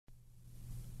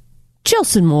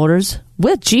Chilson Motors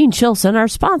with Gene Chilson are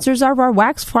sponsors of our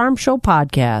Wax Farm Show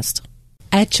podcast.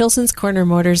 At Chilson's Corner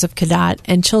Motors of Cadott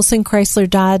and Chilson Chrysler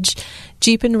Dodge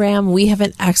Jeep and Ram, we have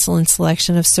an excellent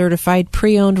selection of certified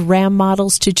pre-owned Ram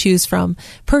models to choose from.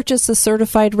 Purchase a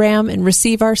certified Ram and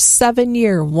receive our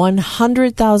 7-year,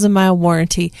 100,000-mile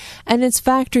warranty and its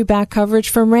factory-back coverage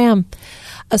from Ram.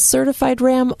 A certified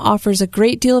Ram offers a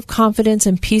great deal of confidence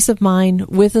and peace of mind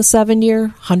with a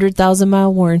 7-year,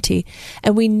 100,000-mile warranty.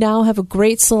 And we now have a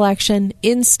great selection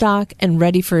in stock and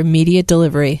ready for immediate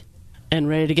delivery. And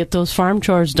ready to get those farm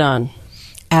chores done.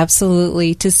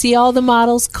 Absolutely. To see all the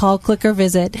models, call, click, or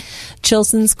visit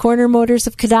Chilson's Corner Motors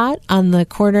of Cadott on the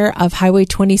corner of Highway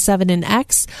 27 and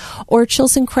X, or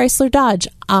Chilson Chrysler Dodge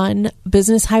on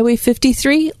Business Highway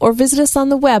 53, or visit us on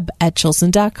the web at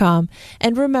chilson.com.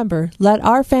 And remember, let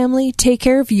our family take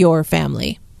care of your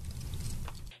family.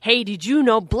 Hey, did you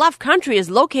know Bluff Country is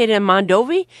located in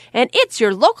Mondovi, and it's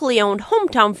your locally owned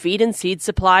hometown feed and seed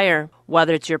supplier?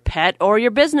 Whether it's your pet or your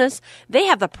business, they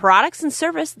have the products and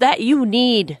service that you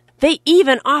need. They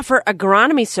even offer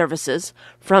agronomy services,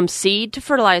 from seed to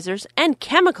fertilizers and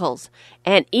chemicals,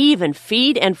 and even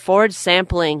feed and forage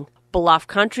sampling. Bluff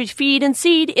Country Feed and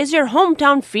Seed is your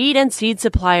hometown feed and seed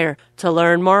supplier. To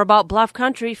learn more about Bluff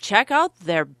Country, check out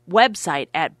their website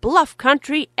at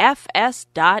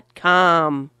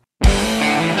bluffcountryfs.com.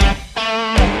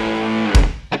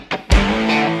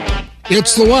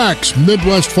 It's the Wax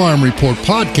Midwest Farm Report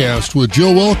podcast with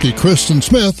Joe Welke, Kristen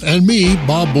Smith, and me,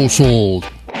 Bob Bosold.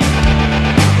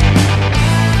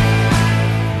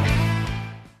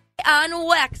 On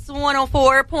Wax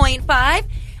 104.5.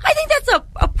 I think that's an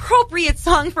appropriate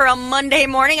song for a Monday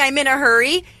morning. I'm in a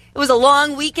hurry. It was a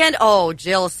long weekend. Oh,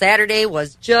 Jill, Saturday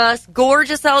was just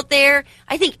gorgeous out there.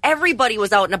 I think everybody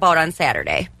was out and about on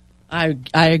Saturday. I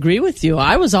agree with you.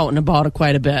 I was out and about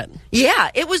quite a bit. Yeah,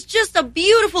 it was just a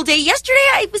beautiful day. Yesterday,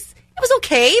 it was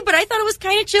okay, but I thought it was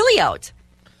kind of chilly out.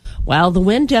 Well, the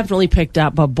wind definitely picked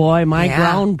up, but boy, my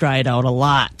ground dried out a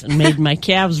lot and made my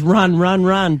calves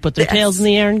run, put their tails in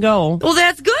the air and go. Well,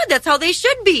 that's good. That's how they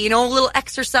should be. A little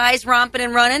exercise, romping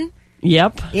and running.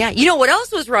 Yep. Yeah, you know what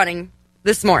else was running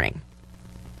this morning?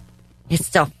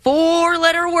 It's a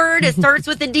 4-letter word. It starts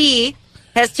with a D,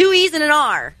 has 2 E's and an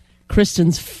R.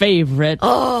 Kristen's favorite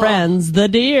friends, the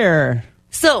deer.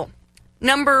 So,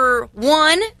 number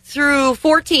 1 through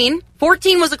 14.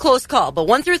 14 was a close call, but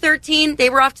 1 through 13, they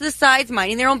were off to the sides,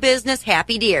 minding their own business,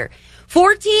 happy deer.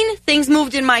 14, things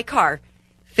moved in my car.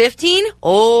 15,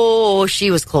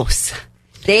 she was close.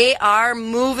 They are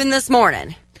moving this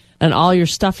morning. And all your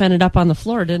stuff ended up on the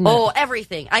floor, didn't it? Oh,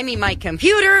 everything. I mean, my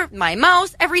computer, my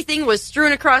mouse, everything was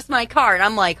strewn across my car, and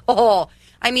I'm like,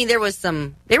 there was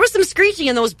some screeching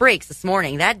in those brakes this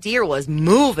morning. That deer was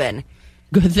moving.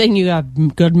 Good thing you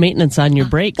got good maintenance on your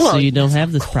brakes, so you don't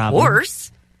have this problem. Of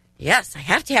course. Yes, I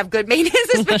have to have good maintenance,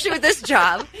 especially with this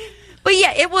job. But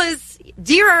yeah, it was,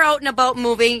 deer are out and about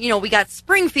moving. We got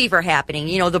spring fever happening.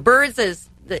 The birds, as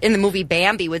in the movie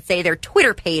Bambi would say, they're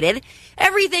Twitter-pated.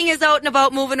 Everything is out and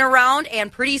about moving around,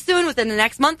 and pretty soon, within the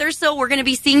next month or so, we're going to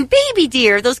be seeing baby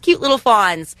deer, those cute little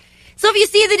fawns. So if you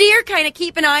see the deer, kind of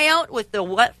keep an eye out with the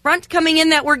wet front coming in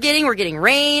that we're getting. We're getting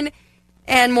rain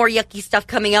and more yucky stuff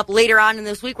coming up later on in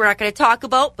this week we're not going to talk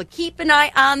about, but keep an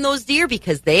eye on those deer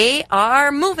because they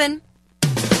are moving.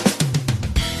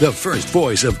 The first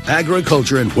voice of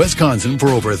agriculture in Wisconsin for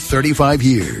over 35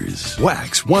 years.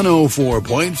 Wax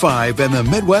 104.5 and the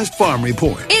Midwest Farm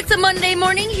Report. It's a Monday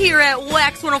morning here at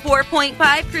Wax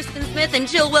 104.5. Kristen Smith and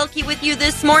Jill Welke with you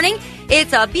this morning.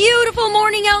 It's a beautiful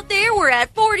morning out there. We're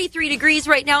at 43 degrees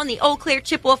right now in the Eau Claire,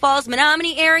 Chippewa Falls,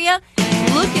 Menominee area.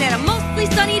 Looking at a mostly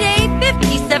sunny day,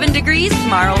 57 degrees.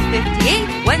 Tomorrow,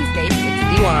 58. Wednesday,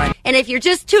 61. And if you're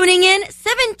just tuning in,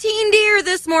 17 deer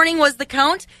this morning was the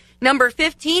count. Number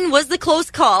 15 was the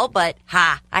close call, but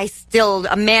I still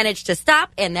managed to stop,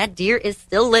 and that deer is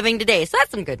still living today. So that's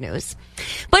some good news.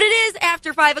 But it is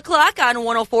after 5 o'clock on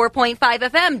 104.5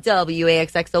 FM,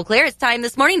 WAXX Eau Claire. It's time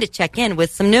this morning to check in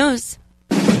with some news.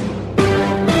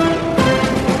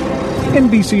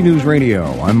 NBC News Radio,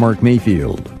 I'm Mark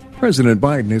Mayfield. President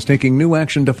Biden is taking new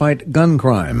action to fight gun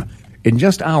crime. In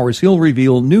just hours, he'll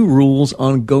reveal new rules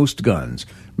on ghost guns,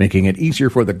 making it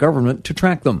easier for the government to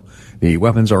track them. The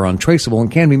weapons are untraceable and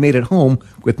can be made at home,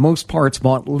 with most parts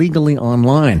bought legally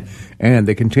online. And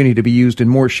they continue to be used in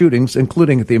more shootings,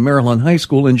 including at the Maryland High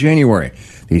School in January.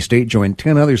 The state joined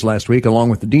 10 others last week, along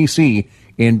with the D.C.,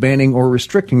 in banning or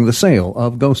restricting the sale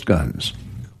of ghost guns.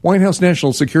 White House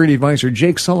National Security Advisor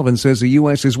Jake Sullivan says the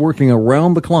U.S. is working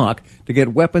around the clock to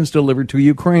get weapons delivered to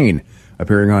Ukraine.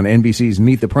 Appearing on NBC's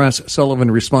Meet the Press, Sullivan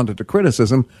responded to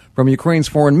criticism from Ukraine's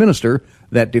foreign minister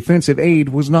that defensive aid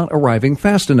was not arriving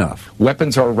fast enough.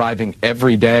 Weapons are arriving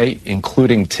every day,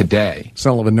 including today.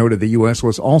 Sullivan noted the U.S.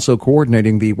 was also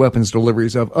coordinating the weapons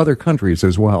deliveries of other countries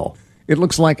as well. It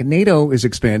looks like NATO is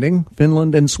expanding.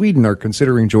 Finland and Sweden are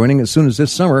considering joining as soon as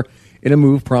this summer in a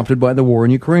move prompted by the war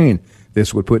in Ukraine.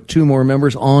 This would put 2 more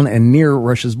members on and near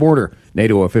Russia's border.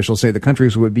 NATO officials say the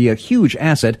countries would be a huge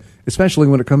asset, especially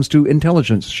when it comes to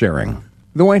intelligence sharing.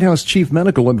 The White House chief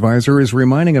medical advisor is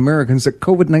reminding Americans that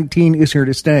COVID-19 is here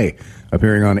to stay.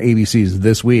 Appearing on ABC's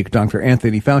This Week, Dr.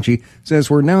 Anthony Fauci says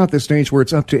we're now at the stage where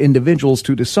it's up to individuals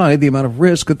to decide the amount of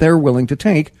risk that they're willing to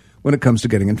take when it comes to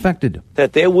getting infected.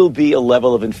 That there will be a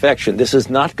level of infection. This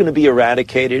is not going to be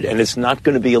eradicated, and it's not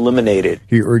going to be eliminated.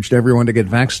 He urged everyone to get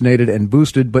vaccinated and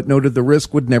boosted, but noted the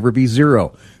risk would never be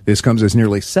zero. This comes as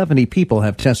nearly 70 people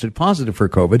have tested positive for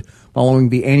COVID following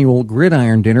the annual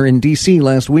Gridiron Dinner in D.C.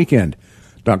 last weekend.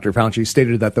 Dr. Fauci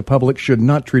stated that the public should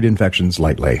not treat infections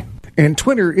lightly. And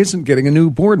Twitter isn't getting a new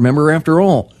board member after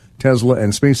all. Tesla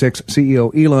and SpaceX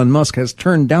CEO Elon Musk has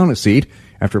turned down a seat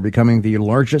after becoming the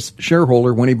largest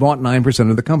shareholder when he bought 9%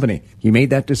 of the company. He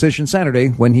made that decision Saturday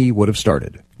when he would have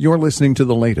started. You're listening to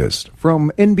the latest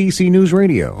from NBC News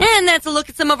Radio. And that's a look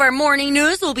at some of our morning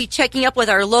news. We'll be checking up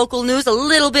with our local news a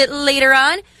little bit later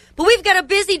on. But we've got a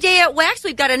busy day at WAX.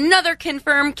 We've got another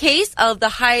confirmed case of the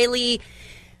highly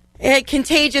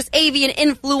contagious avian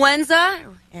influenza.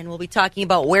 And we'll be talking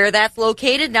about where that's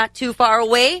located, not too far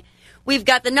away. We've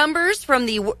got the numbers from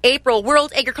the April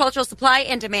World Agricultural Supply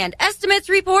and Demand Estimates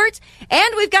report,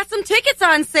 and we've got some tickets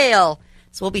on sale.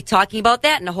 So we'll be talking about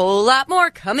that and a whole lot more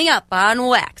coming up on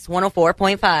WAX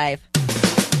 104.5.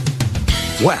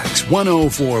 WAX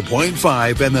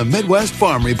 104.5 and the Midwest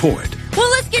Farm Report. Well,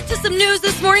 let's get to some news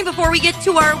this morning before we get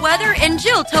to our weather. And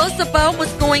Jill, tell us about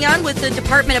what's going on with the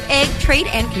Department of Ag, Trade,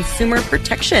 and Consumer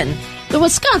Protection. The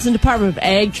Wisconsin Department of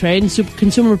Ag, Trade, and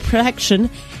Consumer Protection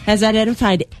has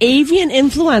identified avian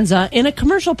influenza in a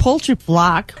commercial poultry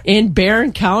flock in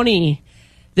Barron County.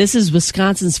 This is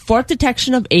Wisconsin's 4th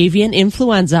detection of avian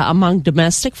influenza among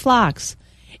domestic flocks.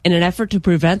 In an effort to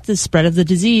prevent the spread of the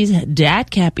disease,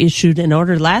 DATCAP issued an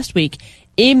order last week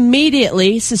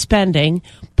immediately suspending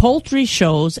poultry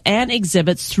shows and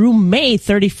exhibits through May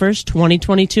 31st,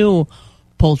 2022.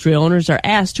 Poultry owners are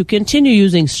asked to continue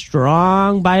using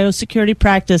strong biosecurity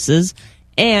practices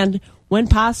and, when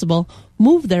possible,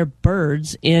 move their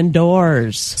birds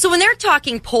indoors. So when they're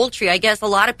talking poultry, I guess a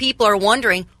lot of people are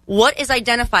wondering what is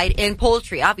identified in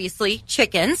poultry. Obviously,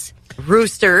 chickens,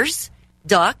 roosters,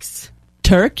 ducks,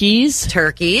 turkeys,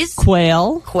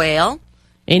 quail,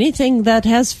 anything that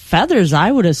has feathers, I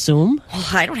would assume. Well,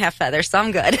 I don't have feathers, so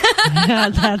I'm good. Yeah,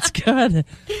 that's good.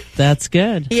 That's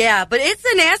good. Yeah, but it's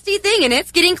a nasty thing, and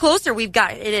it's getting closer. We've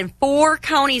got it in 4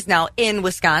 counties now in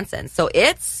Wisconsin. So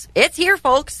it's here,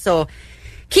 folks. So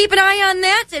keep an eye on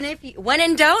that, and when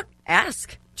in doubt,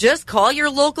 ask. Just call your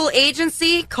local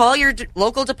agency, call your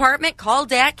local department, call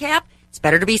DATCAP. It's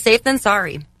better to be safe than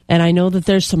sorry. And I know that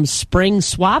there's some spring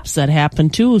swaps that happen,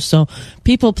 too. So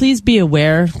people, please be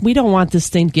aware. We don't want this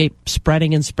thing to get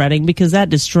spreading and spreading because that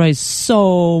destroys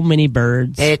so many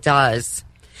birds. It does.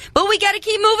 But we got to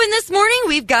keep moving this morning.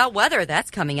 We've got weather.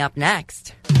 That's coming up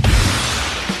next.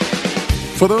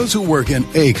 For those who work in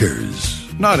acres,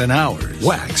 not in hours,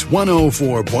 WAX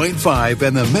 104.5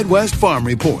 and the Midwest Farm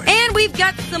Report. And we've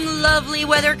got some lovely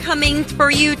weather coming for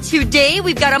you today.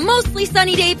 We've got a mostly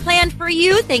sunny day planned for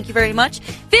you. Thank you very much.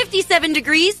 57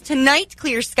 degrees tonight,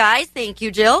 clear skies. Thank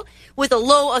you, Jill. With a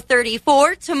low of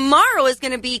 34. Tomorrow is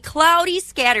going to be cloudy,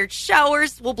 scattered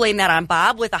showers. We'll blame that on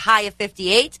Bob with a high of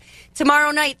 58.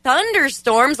 Tomorrow night,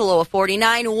 thunderstorms, a low of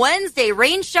 49. Wednesday,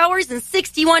 rain showers and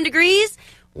 61 degrees.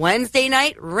 Wednesday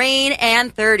night, rain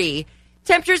and 30.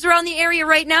 Temperatures around the area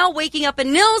right now, waking up in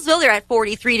Nillsville, they're at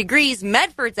 43 degrees.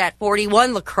 Medford's at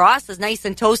 41. La Crosse is nice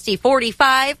and toasty,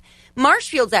 45.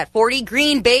 Marshfield's at 40.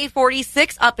 Green Bay,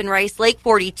 46. Up in Rice Lake,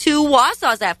 42.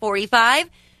 Wausau's at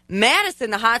 45. Madison,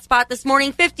 the hot spot this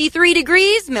morning, 53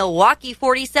 degrees. Milwaukee,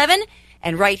 47.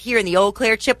 And right here in the Eau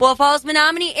Claire, Chippewa Falls,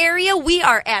 Menominee area, we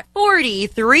are at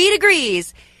 43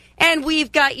 degrees. And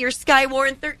we've got your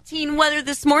Skywarn 13 weather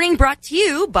this morning brought to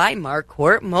you by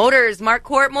Marquardt Motors.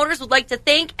 Marquardt Motors would like to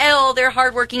thank all their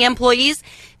hardworking employees,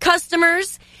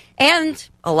 customers, and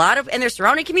their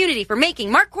surrounding community for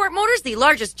making Marquardt Motors the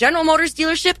largest General Motors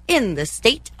dealership in the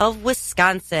state of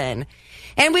Wisconsin.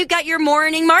 And we've got your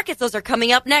morning markets. Those are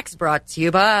coming up next, brought to you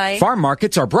by... Farm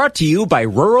markets are brought to you by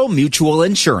Rural Mutual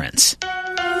Insurance.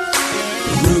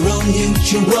 Rural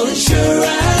Mutual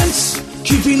Insurance.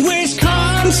 keeping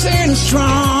Wisconsin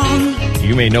strong.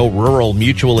 You may know Rural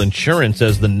Mutual Insurance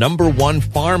as the #1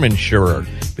 farm insurer.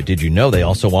 But did you know they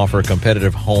also offer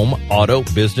competitive home, auto,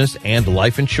 business, and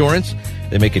life insurance?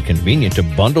 They make it convenient to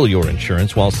bundle your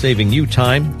insurance while saving you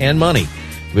time and money.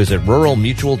 Visit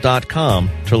ruralmutual.com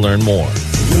to learn more.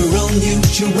 Rural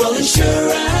Mutual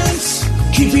Insurance,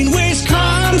 keeping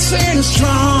Wisconsin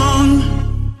strong.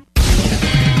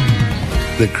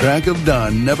 The crack of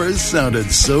dawn never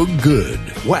sounded so good.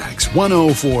 Wax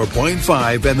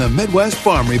 104.5 and the Midwest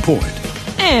Farm Report.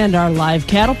 And our live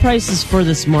cattle prices for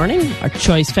this morning. Our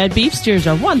choice-fed beef steers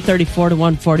are $134 to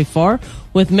 $144,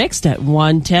 with mixed at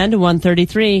 $110 to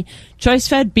 $133.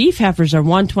 Choice-fed beef heifers are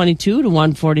 $122 to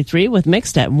 $143, with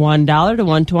mixed at $1 to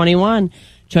 $121.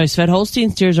 Choice-fed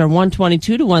Holstein steers are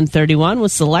 $122 to $131,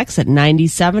 with selects at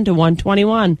 $97 to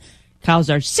 $121. Cows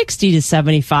are $60 to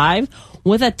 $75,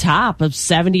 with a top of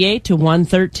 $78 to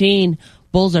 $113.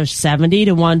 Bulls are $70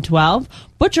 to $112.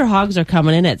 Butcher hogs are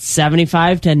coming in at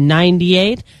 $75 to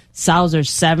 $98. Sows are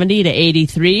 $70 to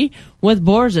 $83, with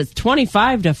boars at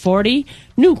 $25 to $40.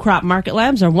 New crop market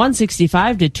lambs are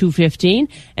 $165 to $215,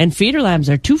 and feeder lambs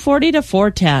are $240 to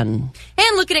 $410.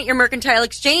 And looking at your Mercantile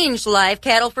Exchange, live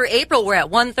cattle for April, we're at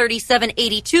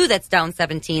 $137.82. That's down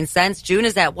 17 cents. June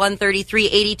is at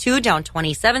 $133.82, down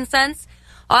 27 cents.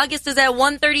 August is at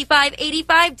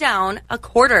 $135.85, down a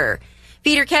quarter.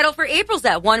 Feeder cattle for April's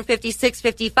at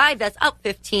 $156.55. That's up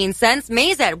 15 cents.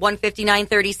 May's at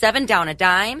 $159.37, down a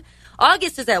dime.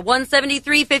 August is at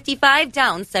 $173.55,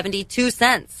 down 72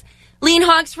 cents. Lean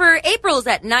hogs for April's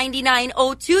at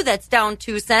 $99.02. That's down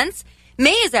 2 cents.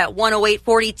 May is at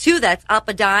 $108.42. That's up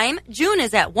a dime. June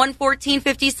is at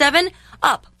 $114.57,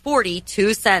 up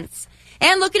 42 cents.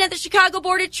 And looking at the Chicago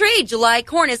Board of Trade, July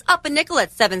corn is up a nickel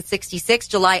at $7.66.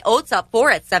 July oats up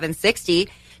 4 at $7.60.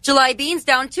 July beans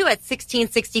down 2 at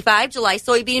 $16.65. July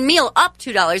soybean meal up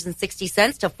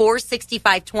 $2.60 to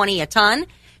 $4.65.20 a ton.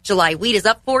 July wheat is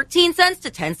up 14 cents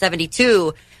to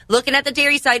 $10.72. Looking at the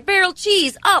dairy side, barrel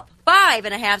cheese up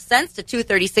 5.5 cents to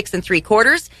 $2.36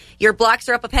 3/4. Your blocks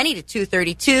are up a penny to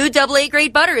 $2.32. AA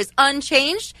grade butter is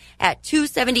unchanged at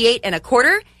 $2.78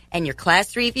 1/4. And your Class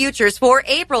 3 futures for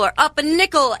April are up a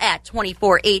nickel at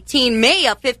 $24.18. May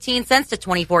up 15 cents to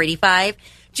 $24.85.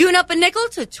 June up a nickel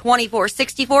to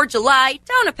 $24.64. July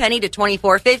down a penny to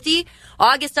 $24.50.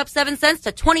 August up 7 cents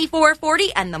to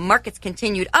 $24.40. And the markets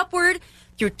continued upward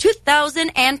through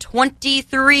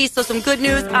 2023. So some good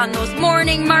news on those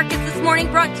morning markets this morning,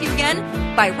 brought to you again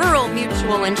by Rural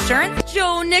Mutual Insurance.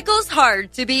 Joe Nichols,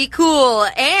 hard to be cool.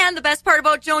 And the best part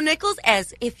about Joe Nichols,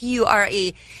 as if you are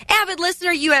a avid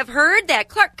listener, you have heard that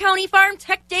Clark County Farm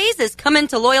Tech Days is coming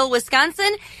to Loyal,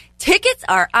 Wisconsin. Tickets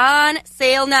are on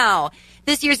sale now.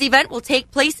 This year's event will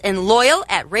take place in Loyal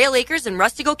at Rail Acres and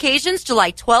Rustic Occasions,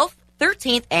 July 12th,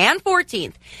 13th, and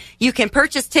 14th. You can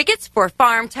purchase tickets for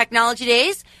Farm Technology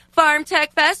Days, Farm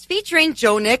Tech Fest featuring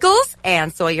Joe Nichols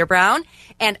and Sawyer Brown,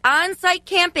 and on-site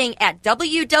camping at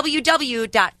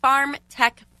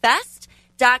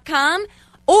www.farmtechfest.com,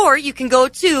 or you can go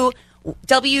to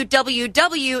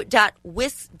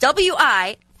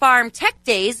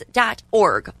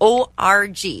www.wifarmtechdays.org.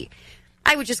 O-R-G.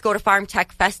 I would just go to Farm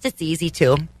Tech Fest. It's easy,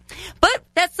 too. But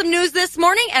that's some news this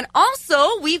morning. And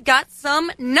also, we've got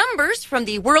some numbers from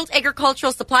the World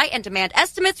Agricultural Supply and Demand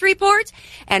Estimates report.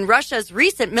 And Russia's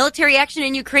recent military action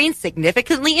in Ukraine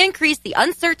significantly increased the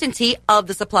uncertainty of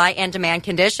the supply and demand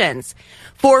conditions.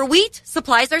 For wheat,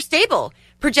 supplies are stable.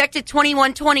 Projected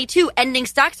 21-22 ending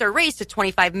stocks are raised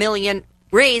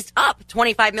up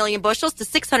 25 million bushels to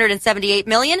 678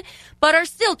 million, but are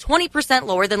still 20%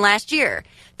 lower than last year.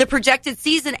 The projected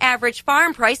season average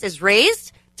farm price is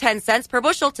raised 10 cents per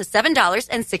bushel to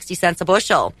 $7.60 a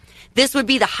bushel. This would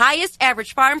be the highest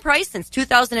average farm price since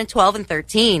 2012 and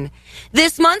 13.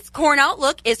 This month's corn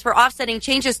outlook is for offsetting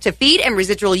changes to feed and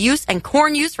residual use and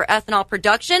corn use for ethanol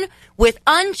production with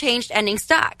unchanged ending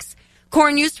stocks.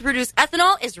 Corn used to produce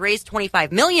ethanol is raised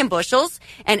 25 million bushels,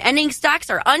 and ending stocks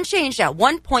are unchanged at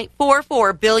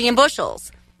 1.44 billion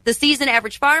bushels. The season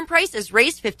average farm price is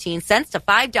raised 15 cents to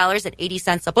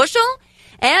 $5.80 a bushel.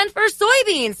 And for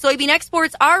soybeans, soybean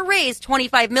exports are raised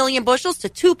 25 million bushels to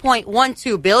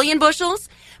 2.12 billion bushels,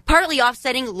 partly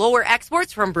offsetting lower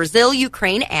exports from Brazil,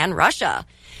 Ukraine, and Russia.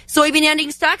 Soybean ending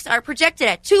stocks are projected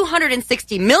at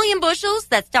 260 million bushels.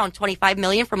 That's down 25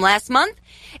 million from last month.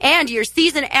 And your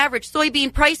season average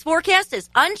soybean price forecast is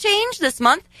unchanged this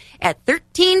month at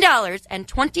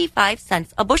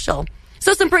 $13.25 a bushel.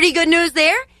 So some pretty good news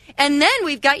there. And then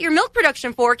we've got your milk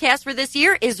production forecast for this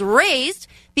year is raised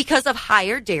because of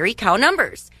higher dairy cow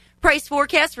numbers. Price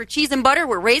forecasts for cheese and butter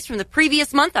were raised from the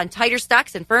previous month on tighter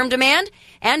stocks and firm demand.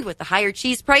 And with the higher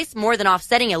cheese price more than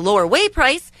offsetting a lower whey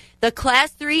price, the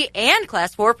Class 3 and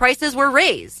Class 4 prices were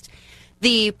raised.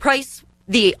 The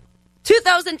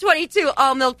 2022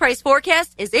 all milk price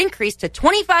forecast is increased to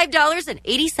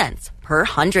 $25.80 per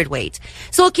hundredweight.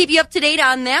 So we'll keep you up to date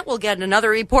on that. We'll get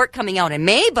another report coming out in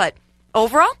May, but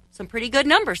overall, some pretty good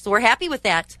numbers, so we're happy with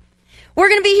that. We're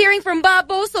going to be hearing from Bob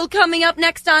Bosold coming up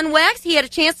next on Wax. He had a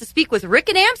chance to speak with Rick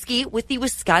Adamski with the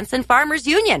Wisconsin Farmers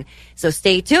Union. So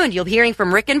stay tuned. You'll be hearing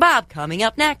from Rick and Bob coming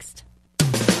up next.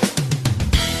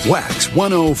 Wax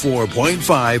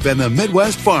 104.5 and the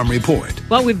Midwest Farm Report.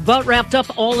 Well, we've about wrapped up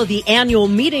all of the annual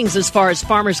meetings as far as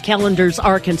farmers' calendars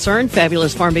are concerned.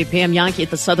 Fabulous Farm Babe Pam Yankee at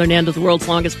the southern end of the world's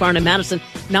longest barn in Madison.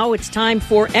 Now it's time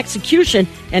for execution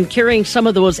and carrying some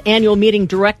of those annual meeting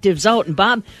directives out. And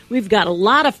Bob, we've got a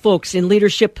lot of folks in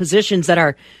leadership positions that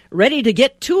are ready to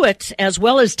get to it, as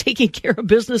well as taking care of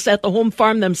business at the home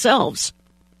farm themselves.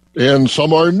 And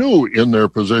some are new in their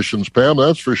positions, Pam,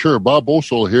 that's for sure. Bob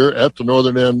Bosold here at the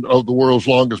northern end of the world's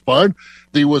longest barn.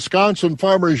 The Wisconsin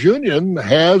Farmers Union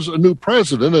has a new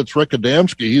president. It's Rick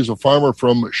Adamski. He's a farmer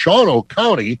from Shawano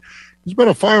County. He's been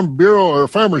a Farm Bureau or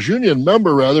Farmers Union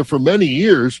member, rather, for many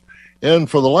years. And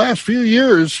for the last few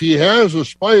years, he has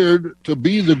aspired to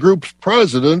be the group's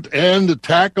president and to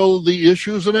tackle the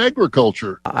issues in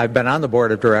agriculture. I've been on the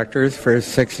board of directors for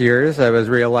 6 years. I was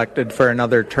reelected for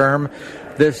another term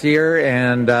this year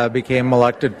and became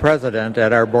elected president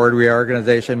at our board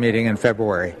reorganization meeting in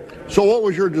February. So what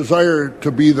was your desire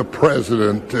to be the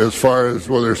president, as far as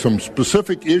were there some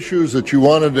specific issues that you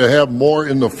wanted to have more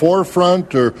in the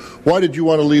forefront, or why did you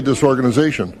want to lead this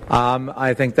organization?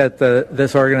 I think that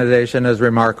this organization is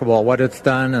remarkable, what it's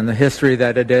done and the history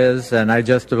that it is, and I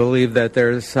just believe that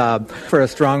there's, for a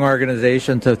strong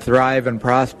organization to thrive and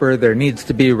prosper, there needs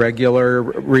to be regular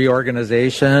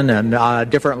reorganization and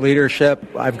different leadership.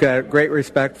 I've got great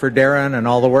respect for Darren and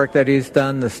all the work that he's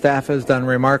done. The staff has done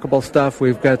remarkable stuff.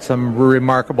 We've got some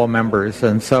remarkable members,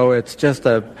 and so it's just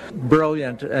a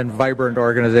brilliant and vibrant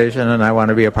organization, and I want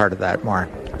to be a part of that more.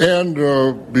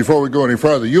 And before we go any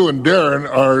further, you and Darren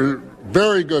are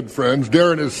very good friends.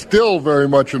 Darren is still very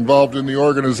much involved in the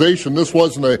organization. This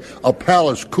wasn't a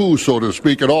palace coup, so to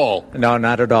speak, at all. No,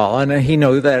 not at all. And he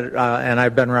knew that, and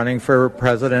I've been running for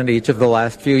president each of the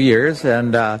last few years,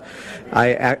 and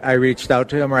I reached out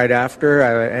to him right after.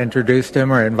 I introduced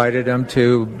him or invited him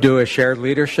to do a shared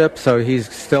leadership, so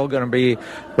he's still going to be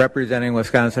representing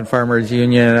Wisconsin Farmers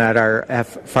Union at our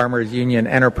Farmers Union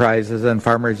Enterprises and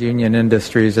Farmers Union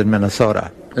Industries in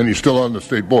Minnesota. And he's still on the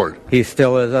state board? He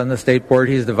still is on the state board.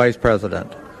 He's the vice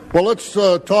president. Well, let's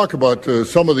talk about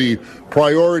some of the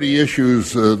priority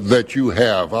issues that you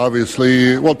have.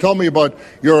 Obviously, well, tell me about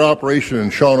your operation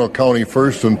in Shawano County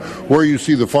first, and where you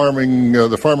see the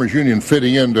Farmers Union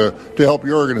fitting in to help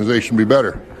your organization be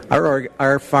better.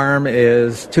 Our farm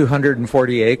is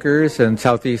 240 acres in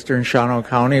southeastern Shawano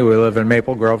County. We live in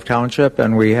Maple Grove Township,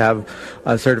 and we have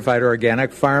a certified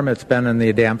organic farm. It's been in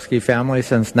the Adamski family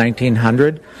since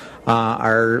 1900.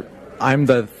 I'm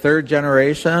the third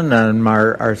generation, and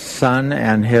our son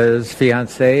and his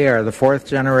fiancée are the fourth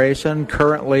generation.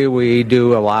 Currently, we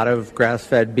do a lot of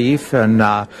grass-fed beef and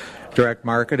direct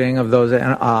marketing of those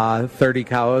 30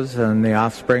 cows and the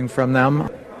offspring from them.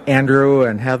 Andrew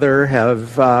and Heather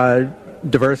have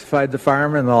diversified the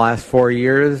farm in the last 4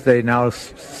 years. They now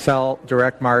sell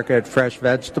direct market fresh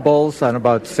vegetables on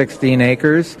about 16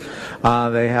 acres.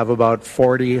 They have about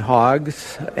 40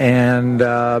 hogs and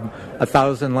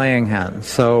 1,000 laying hens.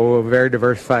 So a very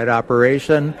diversified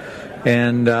operation,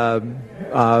 and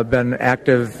been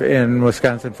active in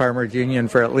Wisconsin Farmers Union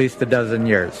for at least a dozen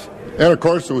years. And of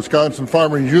course, the Wisconsin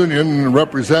Farmers Union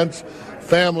represents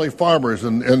family farmers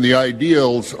and the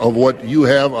ideals of what you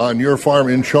have on your farm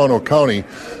in Shawano County.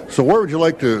 So where would you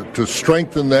like to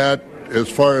strengthen that as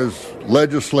far as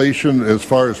legislation, as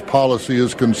far as policy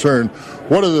is concerned?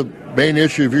 What are the main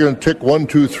issues? If you're going to tick 1,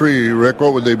 2, 3, Rick,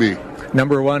 what would they be?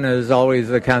 Number one is always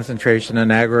the concentration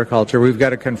in agriculture. We've got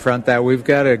to confront that. We've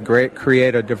got to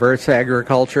create a diverse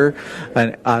agriculture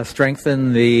and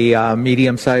strengthen the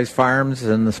medium-sized farms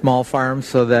and the small farms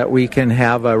so that we can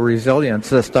have a resilient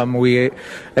system. We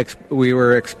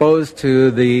were exposed to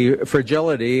the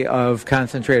fragility of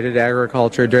concentrated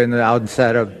agriculture during the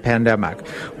onset of pandemic,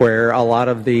 where a lot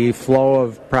of the flow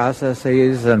of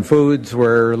processes and foods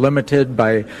were limited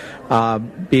by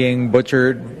being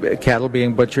butchered, cattle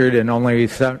being butchered in only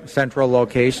central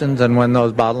locations, and when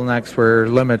those bottlenecks were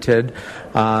limited,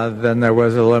 then there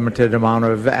was a limited amount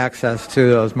of access to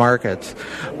those markets.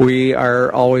 We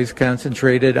are always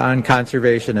concentrated on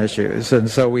conservation issues, and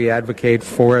so we advocate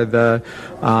for the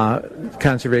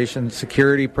Conservation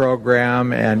Security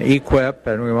Program and EQIP,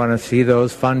 and we want to see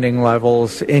those funding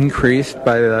levels increased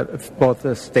by both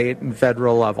the state and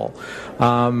federal level.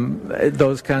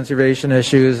 Those conservation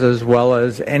issues, as well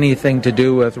as anything to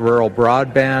do with rural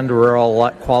broadband,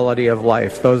 rural quality of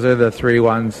life, those are the three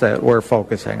ones that we're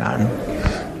focusing on.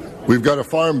 We've got a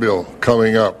farm bill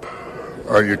coming up.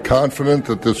 Are you confident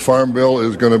that this farm bill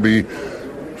is going to be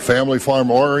family farm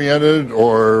oriented,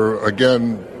 or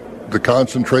again, the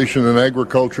concentration in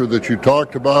agriculture that you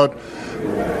talked about?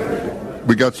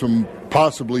 We got some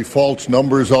possibly false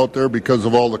numbers out there because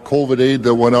of all the COVID aid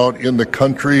that went out in the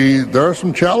country. There are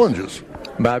some challenges.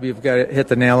 Bob, you've got to hit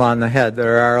the nail on the head.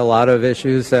 There are a lot of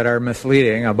issues that are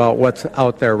misleading about what's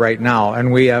out there right now,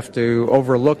 and we have to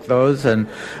overlook those and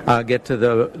get to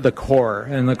the core.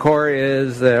 And the core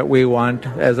is that we want,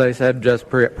 as I said just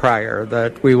prior,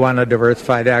 that we want a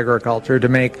diversified agriculture to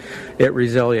make it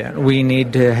resilient. We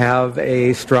need to have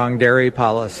a strong dairy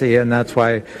policy, and that's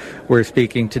why we're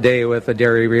speaking today with a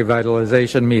dairy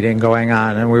revitalization meeting going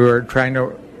on. And we were trying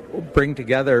to bring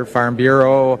together Farm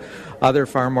Bureau, other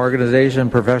farm organization,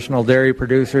 professional dairy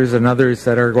producers, and others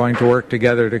that are going to work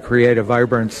together to create a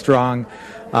vibrant, strong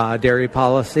dairy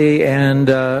policy and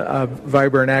a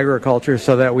vibrant agriculture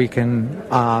so that we can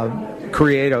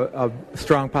create a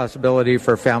strong possibility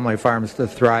for family farms to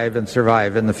thrive and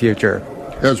survive in the future.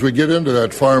 As we get into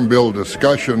that farm bill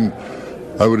discussion,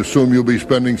 I would assume you'll be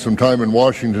spending some time in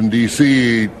Washington,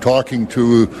 D.C., talking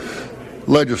to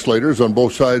legislators on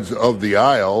both sides of the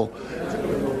aisle.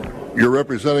 You're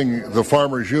representing the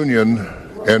Farmers Union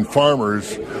and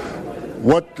farmers.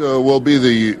 What will be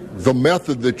the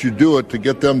method that you do it to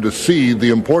get them to see the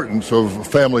importance of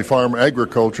family farm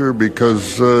agriculture,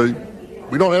 because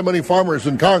we don't have many farmers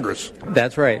in Congress?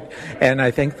 That's right. And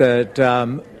I think that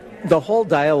the whole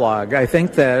dialogue, I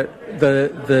think that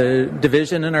the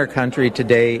division in our country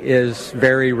today is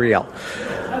very real.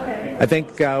 I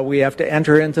think we have to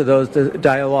enter into those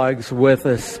dialogues with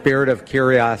a spirit of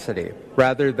curiosity.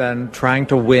 Rather than trying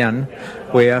to win,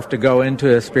 we have to go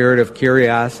into a spirit of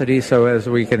curiosity so as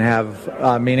we can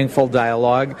have meaningful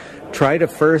dialogue. Try to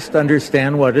first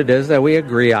understand what it is that we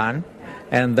agree on,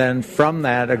 and then from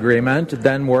that agreement,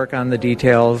 then work on the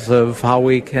details of how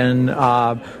we can,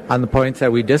 on the points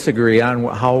that we disagree on,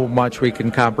 how much we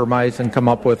can compromise and come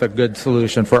up with a good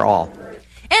solution for all.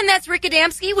 And that's Rick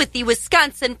Adamski with the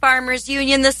Wisconsin Farmers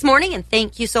Union this morning. And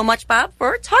thank you so much, Bob,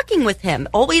 for talking with him.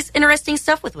 Always interesting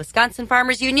stuff with Wisconsin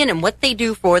Farmers Union and what they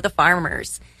do for the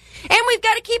farmers. And we've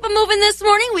got to keep them moving this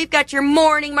morning. We've got your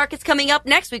morning markets coming up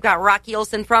next. We've got Rocky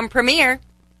Olson from Premier.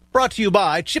 Brought to you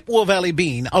by Chippewa Valley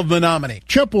Bean of Menominee.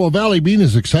 Chippewa Valley Bean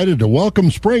is excited to welcome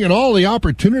spring and all the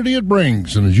opportunity it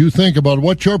brings. And as you think about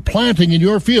what you're planting in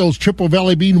your fields, Chippewa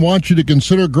Valley Bean wants you to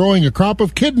consider growing a crop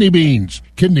of kidney beans.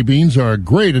 Kidney beans are a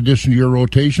great addition to your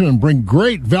rotation and bring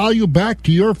great value back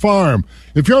to your farm.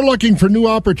 If you're looking for new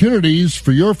opportunities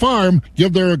for your farm,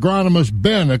 give their agronomist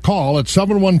Ben a call at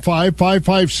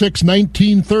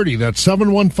 715-556-1930. That's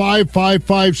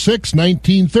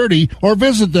 715-556-1930, or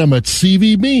visit them at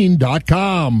cvbean.com.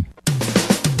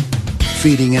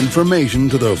 Feeding information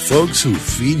to the folks who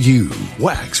feed you.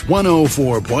 Wax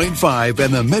 104.5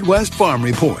 and the Midwest Farm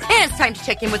Report. And it's time to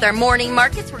check in with our morning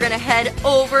markets. We're going to head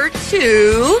over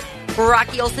to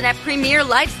Rocky Olson at Premier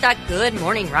Livestock. Good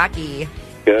morning, Rocky.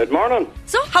 Good morning.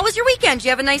 So, how was your weekend? Did you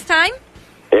have a nice time?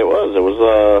 It was. It was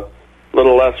a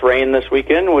little less rain this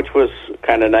weekend, which was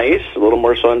kind of nice. A little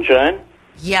more sunshine.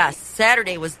 Yes,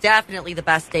 Saturday was definitely the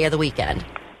best day of the weekend.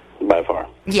 By far.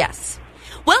 Yes.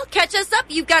 Well, catch us up.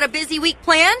 You've got a busy week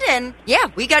planned, and yeah,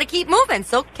 we got to keep moving.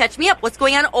 So catch me up. What's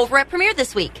going on over at Premier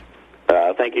this week?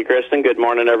 Thank you, Kristen. Good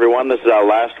morning, everyone. This is how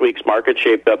last week's market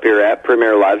shaped up here at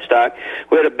Premier Livestock.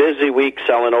 We had a busy week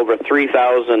selling over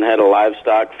 3,000 head of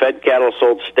livestock. Fed cattle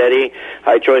sold steady.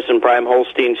 High choice and prime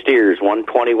Holstein steers,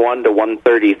 121 to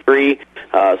 133.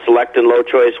 Select and low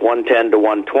choice, 110 to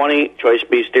 120. Choice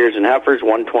beef steers and heifers,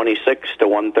 126 to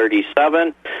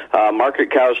 137. Market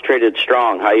cows traded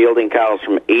strong. High yielding cows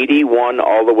from 81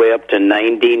 all the way up to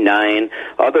 99.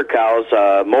 Other cows,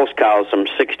 most cows from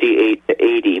 68 to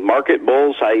 80. Market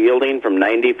bulls, high yielding from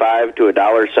 95 to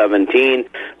 $1.17.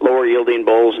 Lower yielding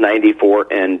bulls, 94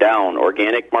 and down.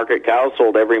 Organic market cows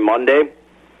sold every Monday.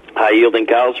 High-yielding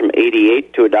cows from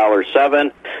 $88 to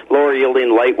 $1.07.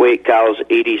 Lower-yielding lightweight cows,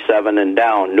 $87 and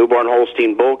down. Newborn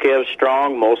Holstein bull calves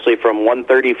strong, mostly from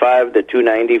 $135 to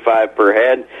 $295 per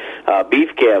head. Beef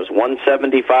calves,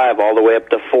 $175 all the way up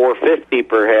to $450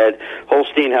 per head.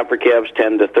 Holstein heifer calves,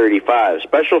 $10 to $35.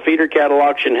 Special feeder cattle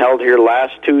auction held here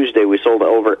last Tuesday. We sold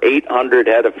over 800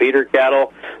 head of feeder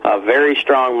cattle. A very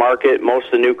strong market. Most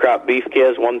of the new crop beef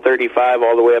calves, $135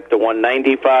 all the way up to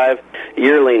 $195.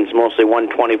 Yearlings, mostly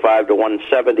 $125 to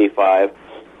 $175.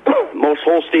 Most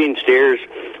Holstein steers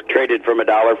traded from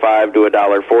 $1.05 to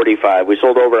 $1.45. We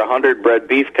sold over 100 bred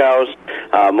beef cows,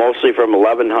 mostly from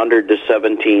 $1,100 to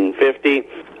 $1,750.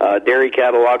 Dairy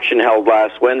cattle auction held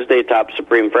last Wednesday. Top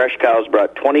Supreme Fresh cows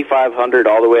brought 2,500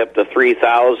 all the way up to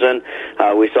 3,000.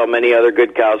 We saw many other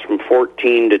good cows from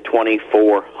 14 to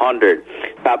 2,400.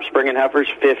 Top Spring and heifers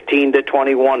 15 to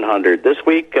 2,100. This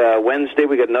week, Wednesday,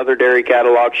 we got another dairy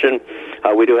cattle auction.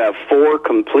 We do have 4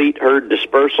 complete herd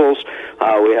dispersals.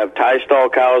 We have tie stall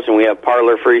cows and we have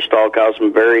parlor free stall cows.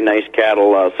 Some very nice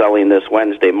cattle selling this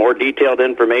Wednesday. More detailed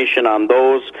information on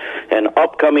those and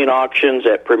upcoming auctions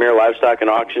at Premier Livestock and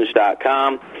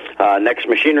Auctions.com. Next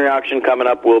machinery auction coming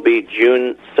up will be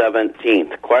June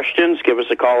 17th. Questions? Give us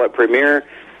a call at Premier,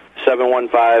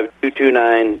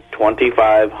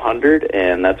 715-229-2500,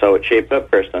 and that's how it shaped up,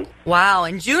 Kristen. Wow,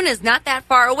 and June is not that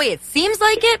far away. It seems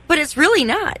like it, but it's really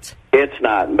not. It's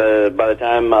not. But by the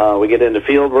time we get into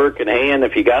field work and haying,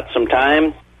 if you got some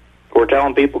time, we're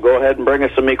telling people go ahead and bring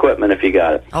us some equipment if you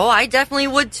got it. Oh, I definitely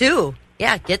would too.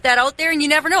 Yeah, get that out there, and you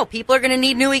never know. People are going to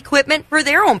need new equipment for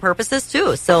their own purposes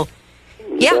too. So,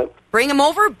 yeah, bring them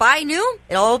over, buy new.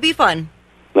 It'll all be fun.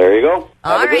 There you go.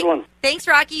 Have a good one. Thanks,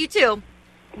 Rocky. You too.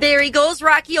 There he goes,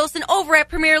 Rocky Olson over at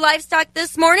Premier Livestock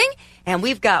this morning. And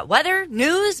we've got weather,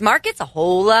 news, markets, a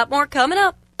whole lot more coming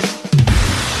up.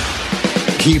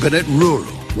 Keeping it rural.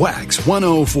 Wax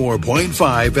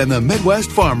 104.5 and the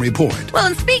Midwest Farm Report. Well,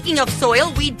 and speaking of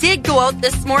soil, we did go out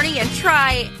this morning and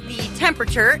try the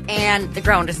temperature, and the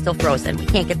ground is still frozen. We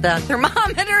can't get the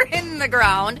thermometer in the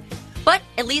ground, but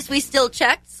at least we still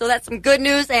checked, so that's some good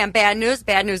news and bad news.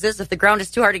 Bad news is if the ground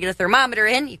is too hard to get a thermometer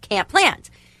in, you can't plant.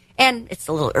 And it's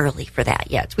a little early for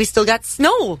that yet. We still got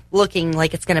snow looking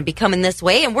like it's going to be coming this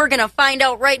way, and we're going to find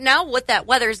out right now what that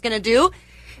weather is going to do.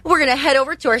 We're going to head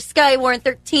over to our Skywarn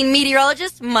 13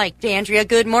 meteorologist, Mike D'Andrea.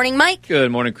 Good morning, Mike.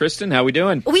 Good morning, Kristen. How we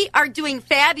doing? We are doing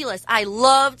fabulous. I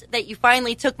loved that you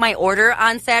finally took my order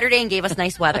on Saturday and gave us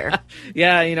nice weather.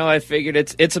 Yeah, I figured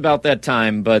it's about that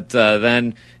time. But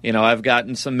then, I've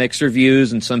gotten some mixed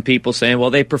reviews and some people saying, well,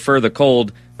 they prefer the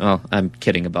cold. Well, I'm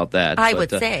kidding about that. I would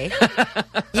say.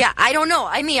 Yeah, I don't know.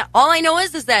 I mean, all I know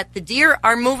is that the deer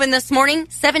are moving this morning.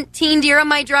 17 deer on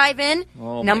my drive-in.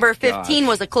 Oh, Number 15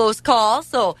 was a close call,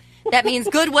 so that means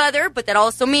good weather, but that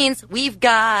also means we've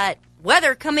got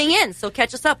weather coming in. So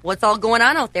catch us up. What's all going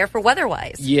on out there for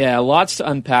weather-wise? Yeah, lots to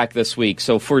unpack this week.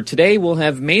 So for today, we'll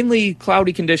have mainly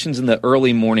cloudy conditions in the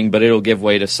early morning, but it'll give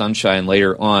way to sunshine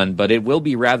later on. But it will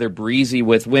be rather breezy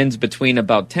with winds between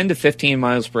about 10 to 15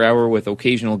 miles per hour with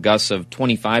occasional gusts of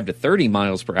 25 to 30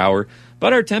 miles per hour.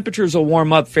 But our temperatures will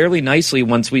warm up fairly nicely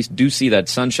once we do see that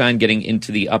sunshine getting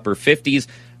into the upper 50s.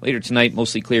 Later tonight,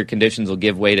 mostly clear conditions will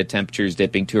give way to temperatures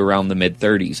dipping to around the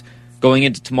mid-30s. Going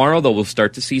into tomorrow, though, we'll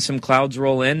start to see some clouds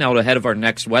roll in out ahead of our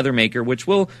next weather maker, which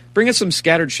will bring us some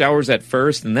scattered showers at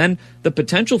first, and then the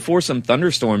potential for some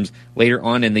thunderstorms later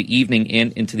on in the evening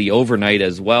and into the overnight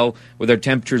as well, with our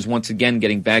temperatures once again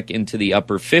getting back into the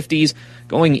upper 50s.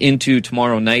 Going into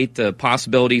tomorrow night, the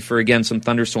possibility for, again, some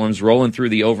thunderstorms rolling through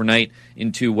the overnight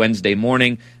into Wednesday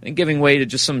morning and giving way to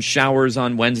just some showers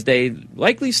on Wednesday,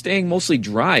 likely staying mostly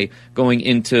dry going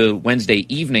into Wednesday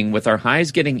evening, with our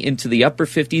highs getting into the upper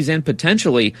 50s and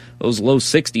potentially those low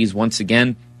 60s once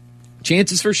again.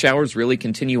 Chances for showers really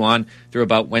continue on through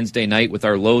about Wednesday night, with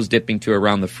our lows dipping to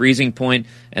around the freezing point,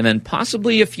 and then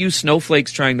possibly a few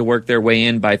snowflakes trying to work their way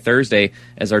in by Thursday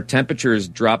as our temperatures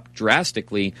drop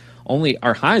drastically.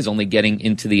 Our highs only getting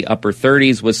into the upper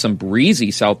 30s with some breezy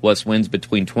southwest winds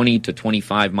between 20 to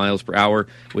 25 miles per hour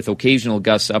with occasional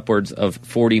gusts upwards of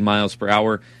 40 miles per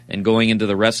hour. And going into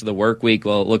the rest of the work week,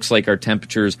 well, it looks like our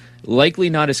temperatures likely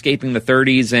not escaping the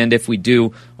 30s, and if we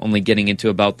do, only getting into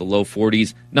about the low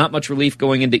 40s. Not much relief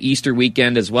going into Easter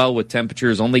weekend as well, with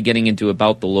temperatures only getting into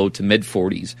about the low to mid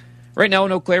 40s. Right now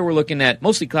in Eau Claire, we're looking at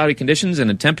mostly cloudy conditions and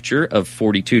a temperature of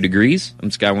 42 degrees. I'm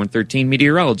Skywarn 13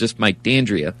 meteorologist Mike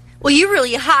D'Andrea. Well, you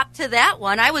really hopped to that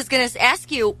one. I was going to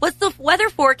ask you, what's the weather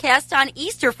forecast on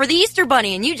Easter for the Easter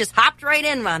Bunny? And you just hopped right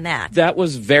in on that. That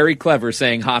was very clever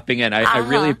saying hopping in. I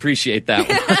really appreciate that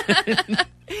one.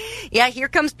 Yeah, here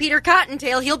comes Peter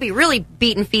Cottontail. He'll be really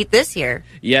beating feet this year.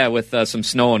 Yeah, with some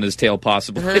snow on his tail,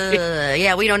 possibly.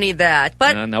 Yeah, we don't need that.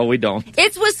 But no, we don't.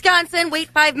 It's Wisconsin. Wait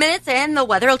 5 minutes, and the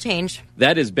weather will change.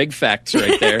 That is big facts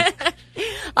right there.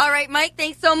 All right, Mike,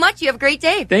 thanks so much. You have a great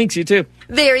day. Thanks, you too.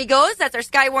 There he goes. That's our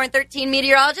Skywarn 13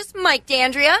 meteorologist, Mike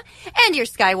D'Andrea. And your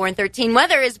Skywarn 13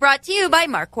 weather is brought to you by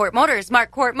Marquardt Motors.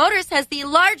 Marquardt Motors has the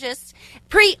largest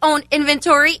pre-owned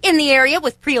inventory in the area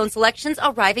with pre-owned selections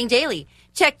arriving daily.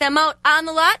 Check them out on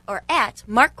the lot or at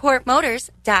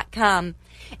marquardtmotors.com.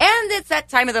 And it's that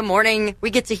time of the morning. We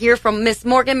get to hear from Miss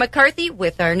Morgan McCarthy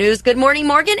with our news. Good morning,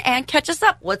 Morgan, and catch us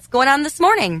up. What's going on this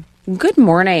morning? Good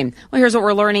morning. Well, here's what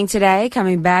we're learning today.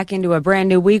 Coming back into a brand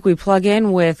new week, we plug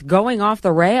in with going off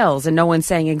the rails, and no one's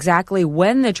saying exactly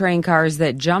when the train cars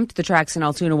that jumped the tracks in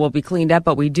Altoona will be cleaned up,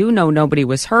 but we do know nobody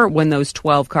was hurt when those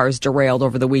 12 cars derailed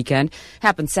over the weekend.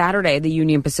 Happened Saturday. The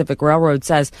Union Pacific Railroad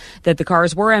says that the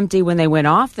cars were empty when they went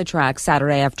off the track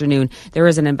Saturday afternoon. There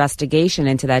is an investigation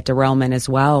into that derailment as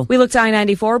well. We looked at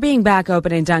I-94 being back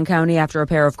open in Dunn County after a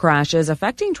pair of crashes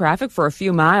affecting traffic for a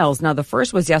few miles. Now, the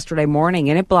first was yesterday morning,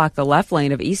 and it blocked the left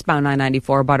lane of eastbound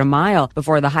I-94 about a mile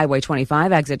before the Highway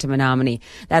 25 exit to Menominee.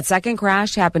 That second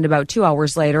crash happened about 2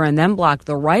 hours later and then blocked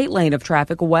the right lane of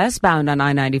traffic westbound on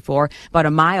I-94 about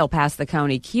a mile past the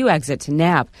County Q exit to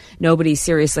Knapp. Nobody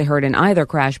seriously hurt in either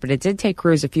crash, but it did take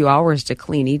crews a few hours to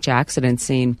clean each accident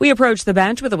scene. We approach the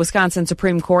bench with the Wisconsin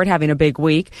Supreme Court having a big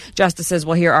week. Justices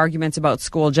will hear arguments about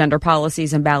school gender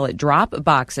policies and ballot drop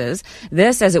boxes.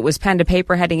 This as it was pen to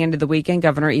paper heading into the weekend.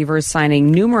 Governor Evers signing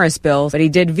numerous bills, but he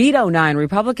did veto 9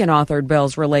 Republican-authored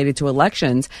bills related to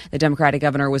elections. The Democratic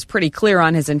governor was pretty clear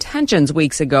on his intentions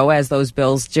weeks ago as those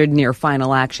bills did near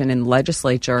final action in the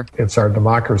legislature. It's our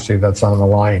democracy that's on the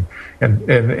line. And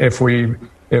if we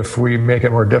make it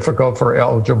more difficult for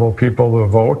eligible people to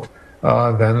vote,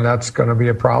 then that's going to be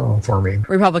a problem for me.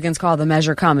 Republicans call the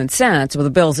measure common sense. Well,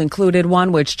 the bills included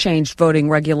one which changed voting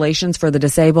regulations for the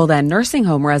disabled and nursing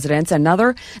home residents,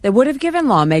 another that would have given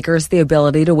lawmakers the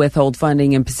ability to withhold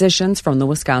funding in positions from the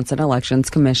Wisconsin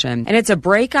Elections Commission. And it's a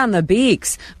break on the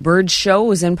beaks. Bird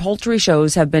shows and poultry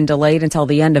shows have been delayed until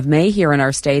the end of May here in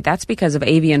our state. That's because of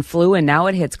avian flu, and now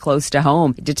it hits close to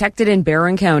home. Detected in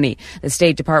Barron County. The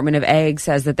State Department of Ag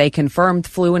says that they confirmed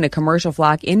flu in a commercial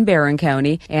flock in Barron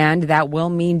County, and that will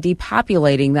mean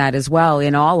depopulating that as well.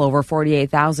 In all, over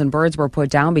 48,000 birds were put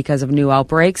down because of new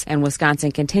outbreaks, and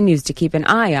Wisconsin continues to keep an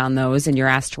eye on those, and you're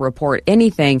asked to report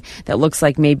anything that looks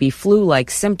like maybe flu-like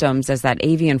symptoms, as that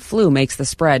avian flu makes the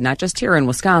spread, not just here in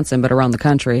Wisconsin, but around the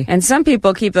country. And some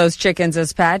people keep those chickens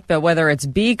as pet, but whether it's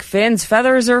beak, fins,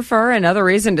 feathers, or fur, another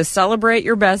reason to celebrate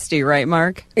your bestie, right,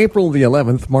 Mark? April the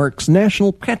 11th marks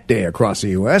National Pet Day across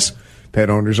the U.S. Pet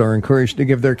owners are encouraged to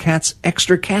give their cats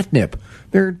extra catnip,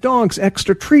 their dogs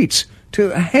extra treats, to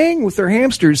hang with their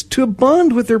hamsters, to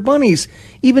bond with their bunnies,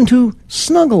 even to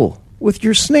snuggle with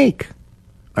your snake.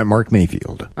 I'm Mark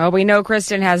Mayfield. Well, we know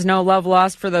Kristen has no love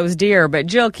lost for those deer, but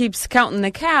Jill keeps counting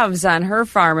the calves on her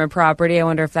farm and property. I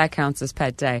wonder if that counts as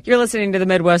pet day. You're listening to the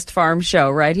Midwest Farm Show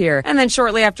right here. And then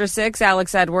shortly after 6,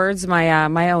 Alex Edwards,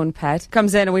 my own pet,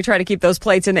 comes in, and we try to keep those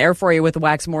plates in the air for you with the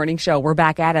Wax Morning Show. We're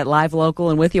back at it live, local,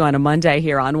 and with you on a Monday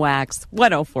here on Wax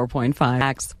 104.5.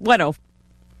 Wax 104.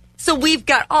 So we've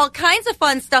got all kinds of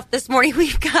fun stuff this morning.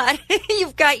 You've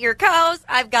got your cows.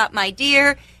 I've got my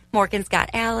deer. Morgan's got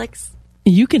Alex.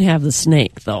 You can have the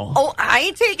snake, though. Oh, I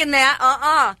ain't taking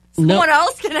that. No. Someone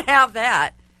else can have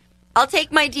that. I'll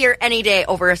take my deer any day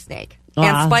over a snake.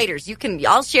 And spiders.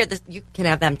 I'll share this. You can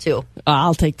have them, too.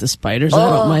 I'll take the spiders. I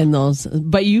don't mind those.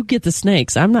 But you get the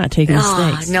snakes. I'm not taking the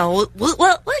snakes. No. We'll give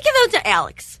them to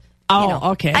Alex.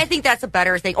 Oh, okay. I think that's a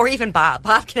better thing. Or even Bob.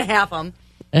 Bob can have them.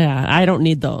 Yeah, I don't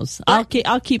need those. I'll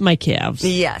keep my calves.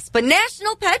 Yes, but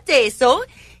National Pet Day, so,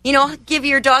 give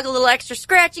your dog a little extra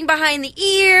scratching behind the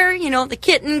ear. The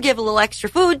kitten, give a little extra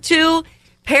food to.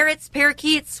 Parrots,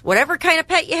 parakeets, whatever kind of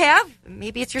pet you have.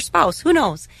 Maybe it's your spouse. Who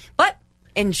knows? But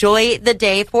enjoy the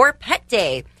day for Pet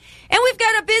Day. And we've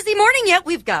got a busy morning yet.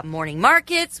 We've got morning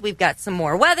markets. We've got some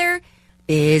more weather.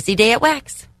 Busy day at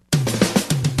Wax.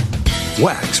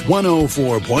 Wax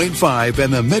 104.5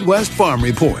 and the Midwest Farm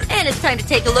Report. And it's time to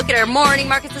take a look at our morning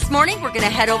markets this morning. We're going to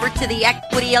head over to the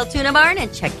Equity Altoona Barn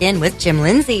and check in with Jim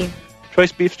Lindsay.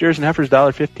 Choice beef steers and heifers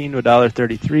 $1.15 to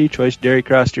 $1.33. Choice dairy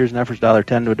cross steers and heifers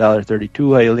 $1.10 to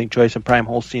 $1.32. High yielding choice and prime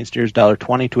Holstein steers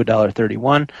 $1.20 to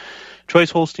 $1.31.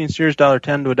 Choice Holstein steers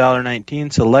 $1.10 to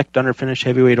 $1.19. Select underfinished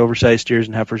heavyweight oversized steers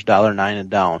and heifers $1.09 and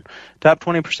down. Top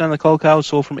 20% of the cull cows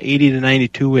sold from 80 to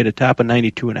 92, with a top of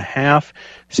 92.5.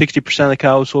 60% of the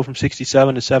cows sold from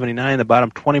 67 to 79. The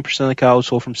bottom 20% of the cows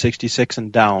sold from 66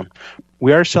 and down.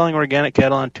 We are selling organic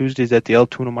cattle on Tuesdays at the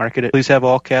Altoona Market. Please have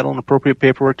all cattle and appropriate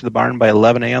paperwork to the barn by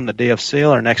 11 a.m. the day of sale.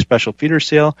 Our next special feeder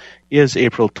sale is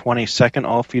April 22nd.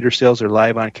 All feeder sales are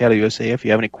live on Cattle USA. If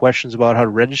you have any questions about how to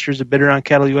register as a bidder on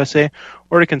Cattle USA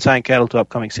or to consign cattle to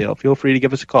upcoming sale, feel free to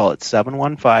give us a call at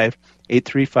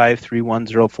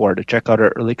 715-835-3104. To check out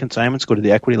our early consignments, go to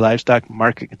the Equity Livestock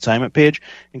Market Consignment page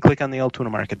and click on the Altoona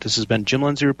Market. This has been Jim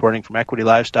Lindsay reporting from Equity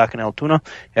Livestock in Altoona.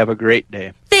 Have a great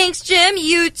day. Thanks, Jim.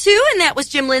 You too. And that was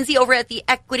Jim Lindsay over at the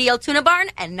Equity Altoona Barn.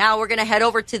 And now we're going to head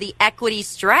over to the Equity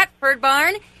Stratford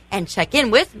Barn and check in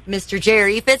with Mr.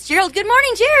 Jerry Fitzgerald. Good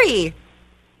morning, Jerry.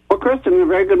 Well, Kristen, a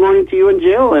very good morning to you and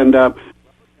Jill. And got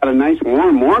a nice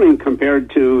warm morning compared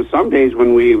to some days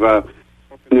when we've opened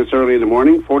this early in the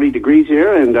morning. 40 degrees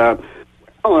here. And, I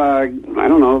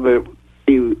don't know. I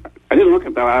didn't look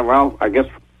at that. Well, I guess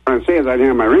what I'm trying to say is I didn't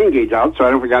have my rain gauge out, so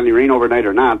I don't know if we got any rain overnight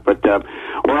or not. But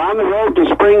we're on the road to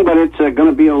spring, but it's going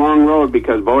to be a long road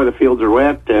because, boy, the fields are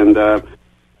wet. And I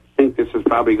think this is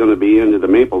probably going to be into the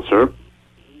maple syrup.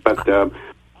 But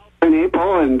in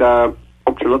April, and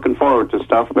folks are looking forward to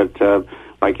stuff. But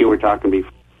like you were talking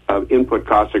before, input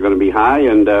costs are going to be high.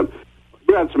 And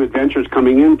you had some adventures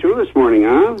coming in, too, this morning,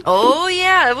 huh? Oh,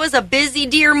 yeah. It was a busy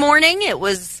deer morning.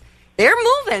 They're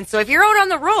moving. So if you're out on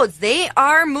the roads, they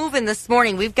are moving this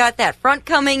morning. We've got that front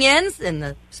coming in, and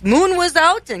the moon was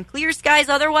out, and clear skies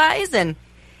otherwise. And,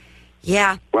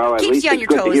 yeah, well, at keeps least you on it's your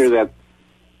good toes. to hear that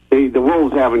the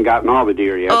wolves haven't gotten all the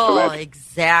deer yet. Oh, so that's,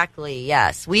 exactly.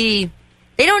 Yes. They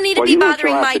don't need to well, be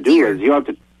bothering my deer. You'll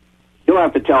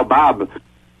have to tell Bob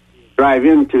drive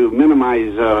in to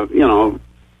minimize,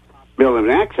 build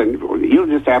an accident. You'll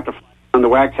just have to fly on the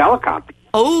wax helicopter.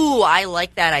 Oh, I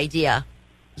like that idea.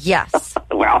 Yes.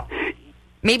 Well,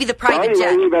 maybe the private anyway,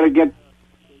 jet. We better get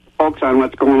folks on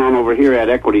what's going on over here at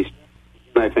Equity.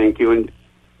 I thank you and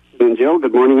Jill.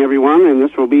 Good morning, everyone. And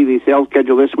this will be the sales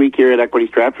schedule this week here at Equity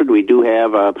Stratford. We do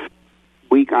have a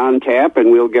week on tap,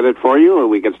 and we'll get it for you.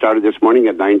 We get started this morning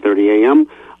at 9:30 a.m.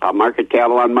 Market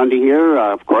cattle on Monday here.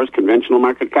 Of course, conventional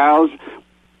market cows,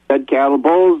 fed cattle,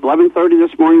 bulls. 11:30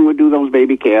 this morning we'll do those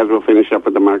baby calves. We'll finish up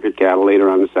with the market cattle later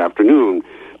on this afternoon.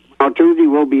 Now, Tuesday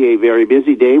will be a very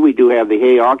busy day. We do have the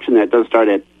hay auction that does start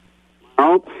at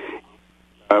tomorrow.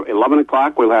 11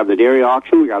 o'clock, we'll have the dairy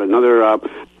auction. We got another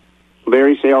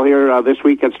dairy sale here this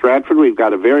week at Stratford. We've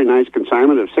got a very nice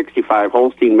consignment of 65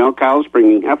 Holstein milk cows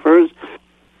bringing heifers.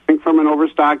 From an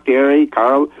overstock dairy.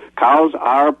 Cows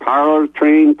are parlor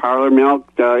trained, parlor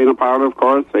milked in a parlor, of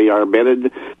course. They are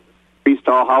bedded,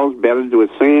 three-stall house, bedded with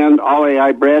sand, all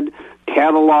AI bred.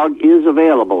 Catalog is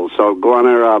available. So go on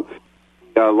our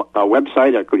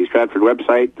website, Equity Stratford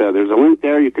website. There's a link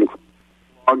there. You can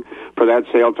log for that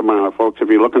sale tomorrow, folks. If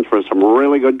you're looking for some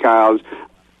really good cows,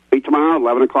 tomorrow,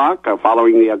 11 o'clock,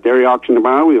 following the dairy auction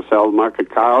tomorrow, we'll sell market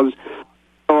cows,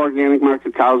 organic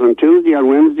market cows on Tuesday, on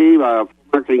Wednesday,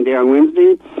 marketing day on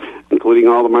Wednesday, including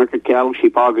all the market cattle,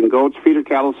 sheep, hog, and goats. Feeder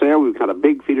cattle sale. We've got a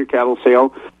big feeder cattle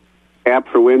sale app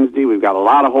for Wednesday. We've got a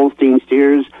lot of Holstein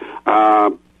steers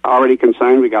already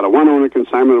consigned. We got a one-owner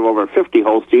consignment of over 50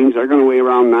 Holsteins. They're going to weigh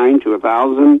around 9 to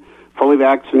 1,000, fully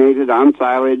vaccinated, on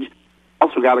silage.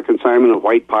 Also got a consignment of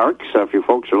white parks. If you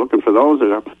folks are looking for those,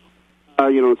 you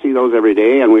don't see those every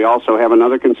day. And we also have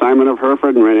another consignment of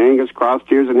Hereford and Red Angus, cross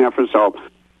steers, and heifers. So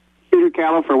feeder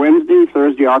cattle for Wednesday.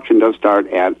 Thursday auction does start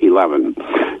at 11.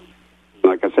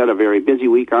 Like I said, a very busy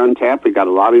week on tap. We've got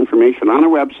a lot of information on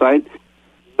our website.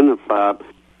 And if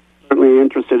certainly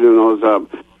interested in those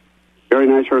very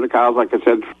nice herd of cows, like I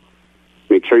said,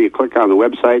 make sure you click on the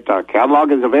website. Our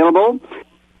catalog is available.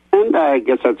 And I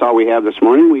guess that's all we have this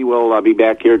morning. We will be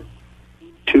back here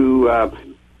to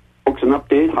folks an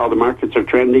update how the markets are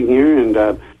trending here.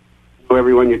 And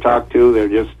everyone you talk to, they're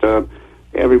just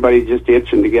everybody's just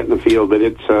itching to get in the field. But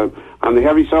it's on the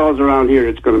heavy soils around here,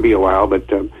 it's going to be a while. But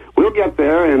we'll get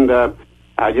there. And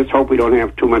I just hope we don't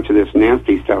have too much of this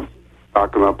nasty stuff.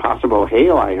 Talking about possible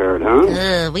hail, I heard,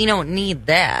 huh? We don't need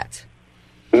that.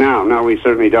 No, we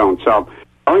certainly don't. So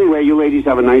anyway, you ladies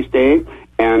have a nice day.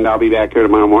 And I'll be back here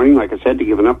tomorrow morning, like I said, to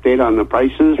give an update on the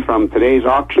prices from today's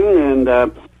auction. And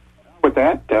with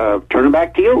that, turn it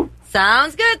back to you.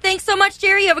 Sounds good. Thanks so much,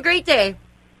 Jerry. Have a great day.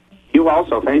 You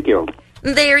also. Thank you.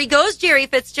 There he goes, Jerry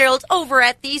Fitzgerald, over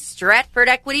at the Stratford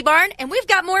Equity Barn. And we've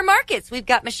got more markets. We've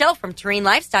got Michelle from Terrain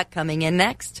Livestock coming in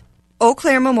next. Eau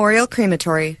Claire Memorial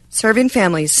Crematory, serving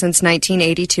families since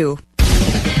 1982.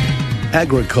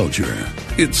 Agriculture.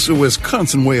 It's a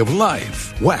Wisconsin way of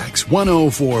life. Wax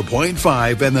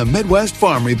 104.5 and the Midwest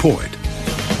Farm Report.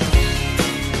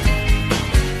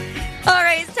 All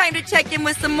right, it's time to check in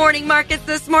with some morning markets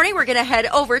this morning. We're going to head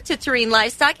over to Terrain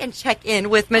Livestock and check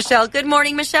in with Michelle. Good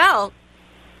morning, Michelle.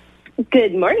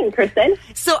 Good morning, Kristen.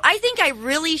 So I think I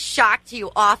really shocked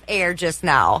you off air just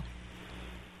now.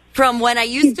 From when I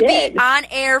used to be on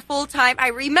air full time, I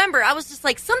remember I was just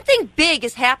like, something big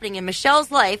is happening in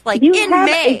Michelle's life, like in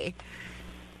May.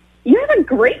 You have a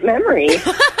great memory. And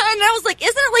I was like,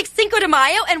 isn't it like Cinco de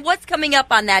Mayo? And what's coming up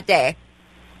on that day?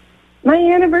 My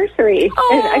anniversary.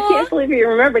 And I can't believe you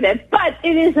remembered it, but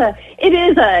it is a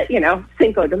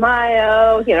Cinco de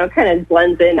Mayo, kind of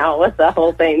blends in out with the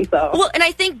whole thing. So well, and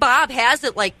I think Bob has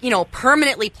it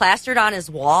permanently plastered on his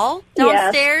wall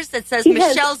downstairs that says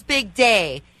Michelle's big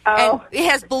day. And it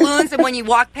has balloons, and when you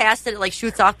walk past it, it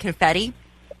shoots off confetti.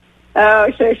 Oh,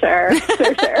 sure.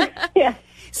 Yeah.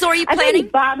 So are you planning? I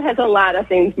think Bob has a lot of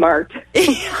things marked.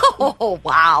 Oh,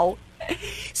 wow.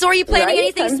 So are you planning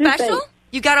anything special?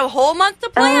 You got a whole month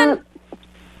to plan?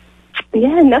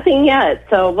 Yeah, nothing yet.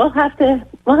 So we'll have to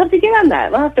get on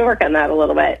that. We'll have to work on that a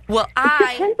little bit. Well,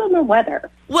 it depends on the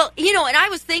weather. Well, and I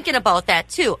was thinking about that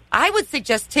too. I would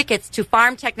suggest tickets to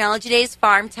Farm Technology Days,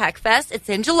 Farm Tech Fest. It's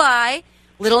in July.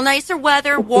 Little nicer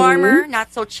weather, warmer,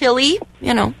 not so chilly.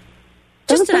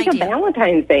 Just an idea. A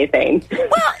Valentine's Day thing.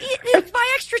 Well,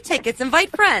 buy extra tickets,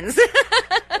 invite friends.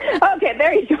 Okay,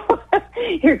 there you go.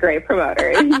 You're a great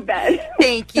promoter. You bet.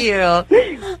 Thank you.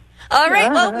 All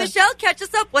right, well, Michelle, catch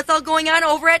us up. What's all going on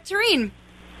over at Terrene?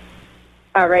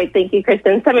 All right, thank you,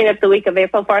 Kristen. Summing up the week of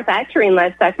April 4th at Terrene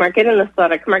Livestock Market and the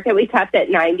Slaughter Market, we topped at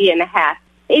 90.5.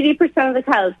 80% of the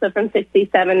cows, so from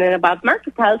 67 and above.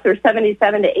 Market cows were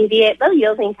 77 to 88.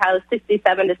 Low-yielding cows,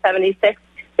 67 to 76.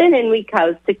 Thin and weak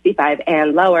cows, 65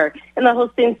 and lower. In the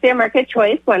Holstein steer market,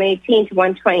 choice 118 to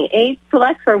 128.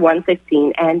 Selects for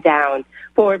 116 and down.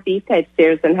 For beef type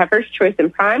steers and heifers, choice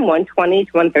and prime 120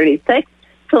 to 136.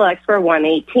 Selects for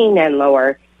 118 and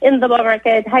lower. In the bull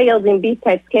market, high-yielding beef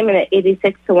types came in at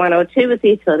 86 to 102, with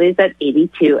utilities at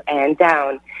 82 and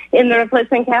down. In the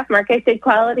replacement calf market, good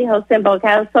quality Holstein bull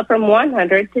cows sold from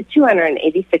 $100 to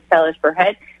 $286 per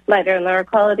head. Lighter and lower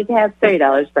quality calves,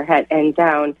 $30 per head and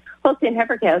down. Holstein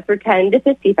heifer cows were $10 to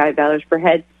 $55 per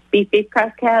head. Beef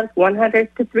cross calves, $100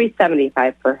 to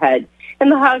 $375 per head. In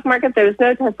the hog market, there was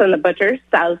no test on the butchers.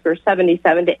 Sows were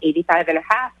 77 to 85.5.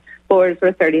 Boars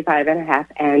were 35.5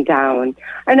 and down.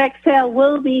 Our next sale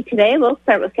will be today. We'll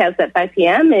start with calves at 5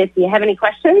 p.m. If you have any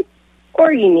questions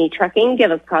or you need trucking,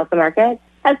 give us a call at the market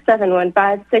at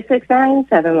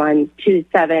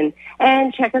 715-669-7127.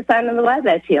 And check us out on the web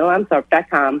at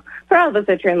TLMthorpe.com. For all of us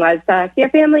at Terrene Livestock, your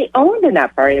family-owned and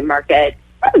operated market.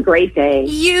 Have a great day.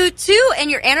 You too.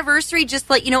 And your anniversary, just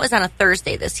to let you know, is on a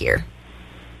Thursday this year.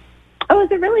 Oh,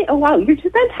 is it really? Oh, wow. You're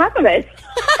just on top of it.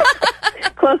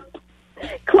 Close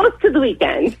to the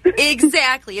weekend.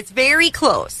 Exactly. It's very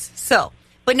close. So,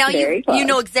 but now you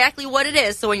know exactly what it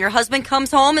is. So when your husband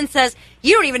comes home and says,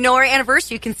 you don't even know our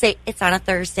anniversary, you can say, it's on a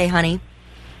Thursday, honey.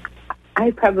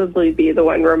 I'd probably be the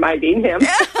one reminding him.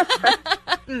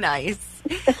 Nice.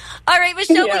 All right,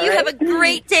 Michelle, well, you have a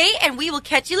great day, and we will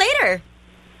catch you later.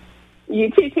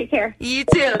 You too. Take care. You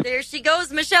too. There she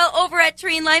goes, Michelle, over at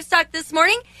Terrene Livestock this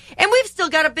morning. And we've still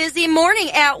got a busy morning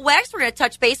at WEX. We're going to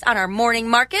touch base on our morning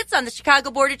markets on the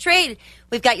Chicago Board of Trade.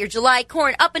 We've got your July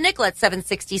corn up a nickel at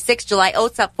 $7.66. July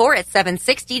oats up 4 at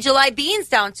 $7.60. July beans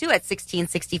down 2 at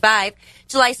 $16.65.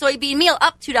 July soybean meal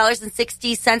up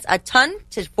 $2.60 a ton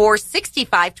to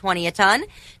 $4.65.20 a ton.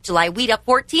 July wheat up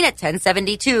 14 at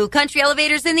 $10.72. Country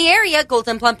elevators in the area.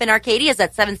 Golden Plump in Arcadia is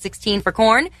at $7.16 for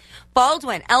corn.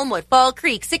 Baldwin, Elmwood, Fall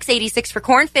Creek, $6.86 for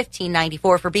corn,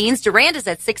 $15.94 for beans. Durand is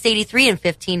at $6.83 and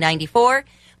 $15.94.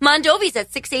 Mondovi's at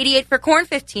 $6.88 for corn,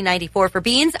 $15.94 for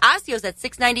beans. Osceo's at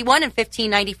 $6.91 and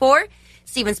 $15.94.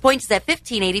 Stevens Point is at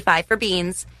 $15.85 for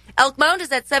beans. Elk Mound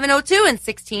is at $7.02 and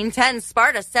 $16.10.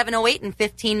 Sparta $7.08 and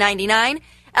 $15.99.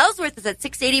 Ellsworth is at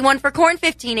 $6.81 for corn,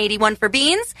 $15.81 for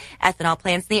beans. Ethanol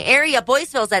plants in the area.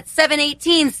 Boyceville's at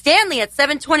 $7.18. Stanley at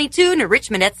 $7.22. New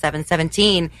Richmond at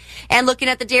 $7.17. And looking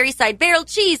at the dairy side, barrel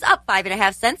cheese up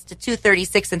 5.5 cents to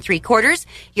 $2.36 3/4.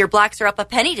 Your blocks are up a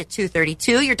penny to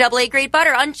 $2.32. Your AA grade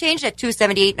butter unchanged at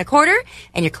 $2.78 1/4.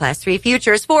 And your Class 3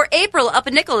 futures for April up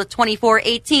a nickel to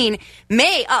 $24.18.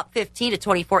 May up 15 to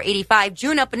 $24.85.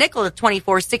 June up a nickel to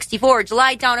 $24.64.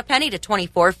 July down a penny to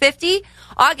 $24.50.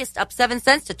 August up 7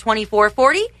 cents to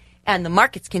 $24.40, and the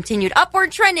markets continued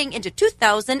upward trending into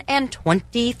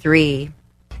 2023.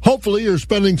 Hopefully you're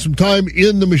spending some time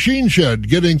in the machine shed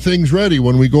getting things ready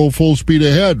when we go full speed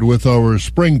ahead with our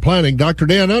spring planning. Dr.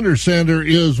 Dan Undersander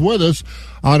is with us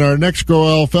on our Next Grow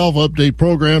Alfalfa Update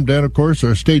program. Dan, of course,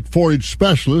 our state forage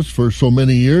specialist for so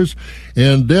many years.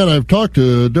 And Dan, I've talked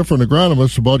to different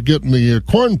agronomists about getting the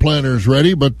corn planters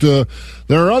ready, but there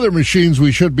are other machines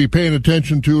we should be paying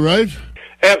attention to, right?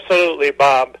 Absolutely,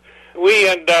 Bob. We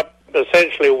end up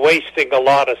essentially wasting a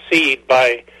lot of seed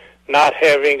by not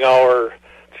having our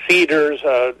seeders,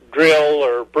 Drill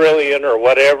or Brilliant or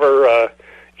whatever,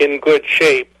 in good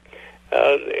shape.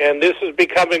 And this is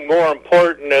becoming more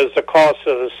important as the cost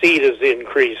of the seed is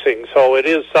increasing, so it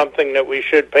is something that we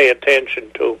should pay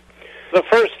attention to. The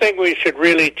first thing we should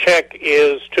really check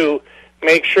is to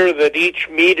make sure that each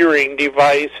metering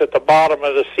device at the bottom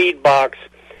of the seed box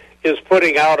is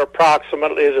putting out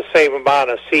approximately the same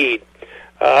amount of seed.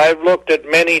 I've looked at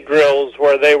many drills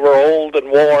where they were old and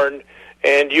worn,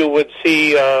 and you would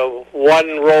see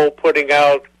one row putting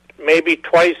out maybe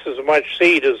twice as much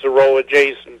seed as the row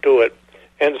adjacent to it.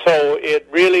 And so it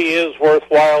really is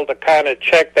worthwhile to kind of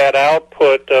check that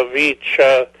output of each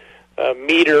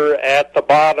meter at the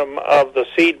bottom of the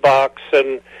seed box,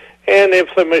 and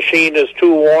if the machine is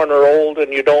too worn or old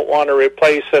and you don't want to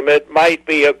replace them, it might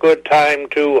be a good time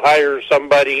to hire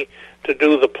somebody to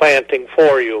do the planting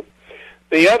for you.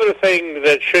 The other thing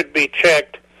that should be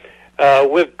checked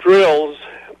with drills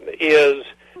is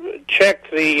check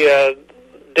the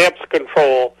depth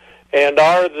control, and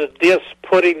are the discs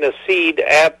putting the seed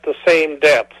at the same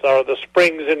depth? Are the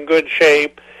springs in good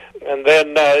shape? And then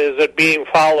is it being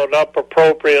followed up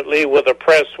appropriately with a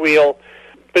press wheel?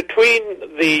 Between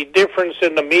the difference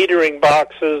in the metering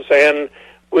boxes and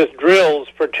with drills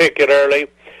particularly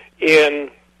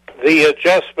in the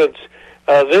adjustments,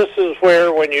 this is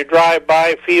where when you drive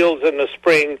by fields in the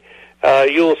spring,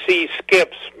 you'll see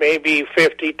skips maybe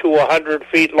 50 to 100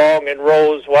 feet long in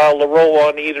rows, while the row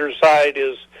on either side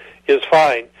is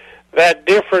fine. That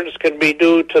difference can be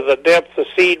due to the depth the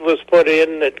seed was put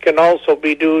in. It can also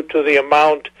be due to the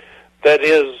amount that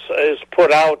is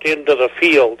put out into the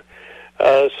field.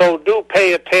 So do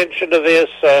pay attention to this.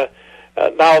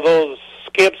 Now, those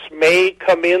skips may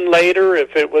come in later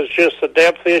if it was just a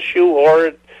depth issue,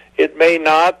 or it may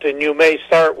not, and you may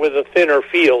start with a thinner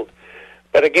field.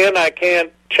 But again, I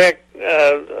can't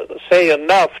say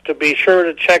enough to be sure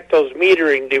to check those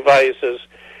metering devices.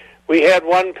 We had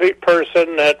one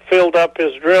person that filled up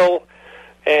his drill,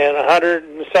 and 100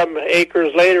 and some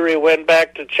acres later he went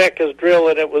back to check his drill,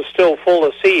 and it was still full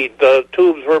of seed. The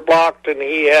tubes were blocked, and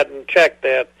he hadn't checked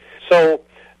that. So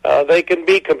they can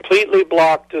be completely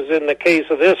blocked, as in the case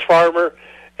of this farmer,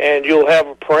 and you'll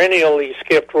have perennially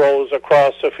skipped rows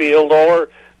across the field, or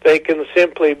they can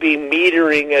simply be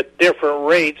metering at different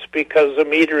rates because the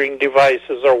metering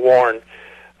devices are worn.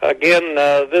 Again,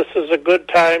 this is a good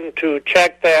time to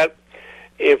check that.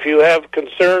 If you have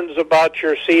concerns about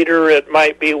your cedar, it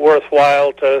might be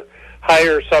worthwhile to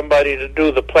hire somebody to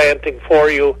do the planting for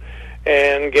you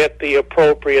and get the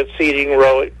appropriate seeding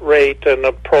rate and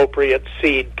appropriate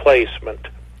seed placement.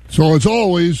 So as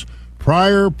always,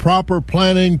 prior proper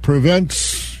planning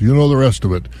prevents, the rest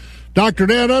of it. Dr.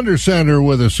 Dan Undersander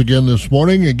with us again this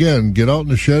morning. Again, get out in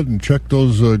the shed and check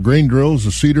those grain drills,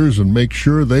 the seeders, and make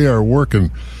sure they are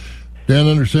working. Dan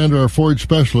Undersander, our forage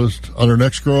specialist, on our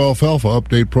Next Grow Alfalfa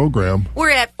Update program.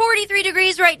 We're at 43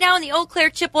 degrees right now in the Eau Claire,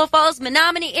 Chippewa Falls,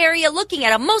 Menominee area, looking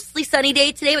at a mostly sunny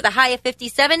day today with a high of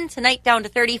 57, tonight down to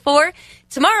 34.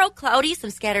 Tomorrow, cloudy, some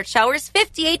scattered showers,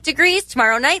 58 degrees.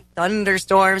 Tomorrow night,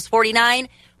 thunderstorms, 49.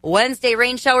 Wednesday,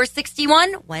 rain showers,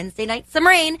 61. Wednesday night, some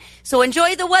rain. So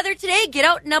enjoy the weather today, get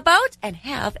out and about, and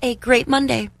have a great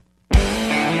Monday.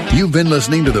 You've been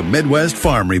listening to the Midwest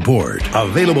Farm Report,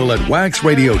 available at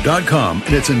waxradio.com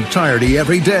in its entirety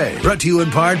every day. Brought to you in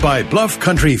part by Bluff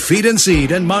Country Feed and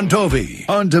Seed in Montovy.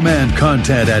 On-demand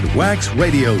content at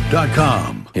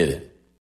waxradio.com. Hit it.